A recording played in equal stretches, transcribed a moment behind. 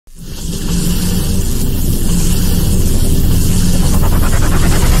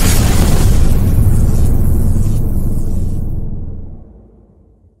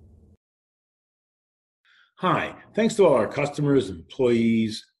Hi, thanks to all our customers,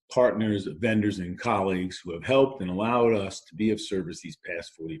 employees, partners, vendors, and colleagues who have helped and allowed us to be of service these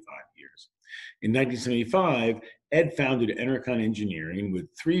past 45 years. In 1975, Ed founded Enercon Engineering with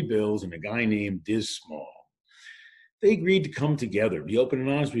three Bills and a guy named Diz Small. They agreed to come together, be open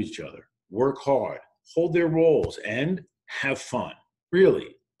and honest with each other, work hard, hold their roles, and have fun.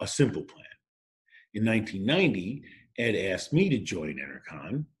 Really, a simple plan. In 1990, Ed asked me to join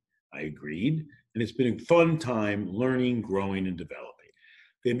Enercon. I agreed, and it's been a fun time learning, growing, and developing.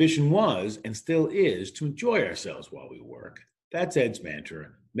 The ambition was, and still is, to enjoy ourselves while we work. That's Ed's mantra: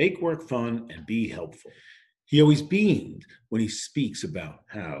 make work fun and be helpful. He always beamed when he speaks about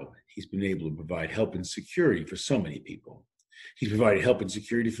how he's been able to provide help and security for so many people. He's provided help and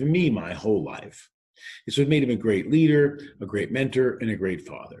security for me my whole life. It's what made him a great leader, a great mentor, and a great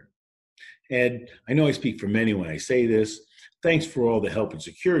father. Ed, I know I speak for many when I say this. Thanks for all the help and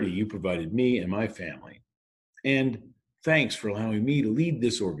security you provided me and my family. And thanks for allowing me to lead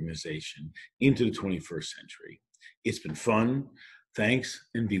this organization into the 21st century. It's been fun. Thanks,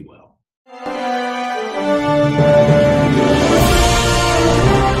 and be well.